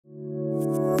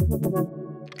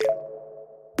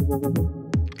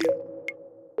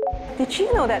Did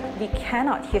you know that we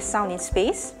cannot hear sound in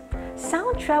space?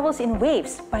 Sound travels in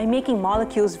waves by making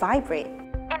molecules vibrate.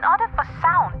 In order for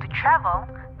sound to travel,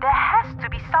 there has to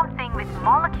be something with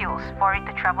molecules for it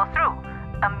to travel through,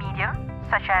 a medium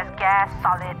such as gas,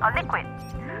 solid, or liquid.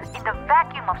 In the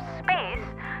vacuum of space,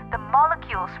 the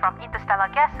molecules from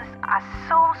interstellar gases are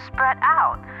so spread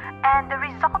out, and the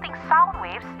resulting sound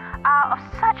waves are of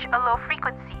such a low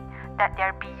frequency that they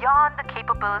are beyond the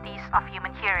capabilities of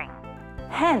human hearing.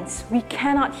 Hence, we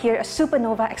cannot hear a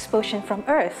supernova explosion from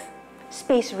Earth.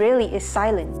 Space really is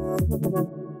silent.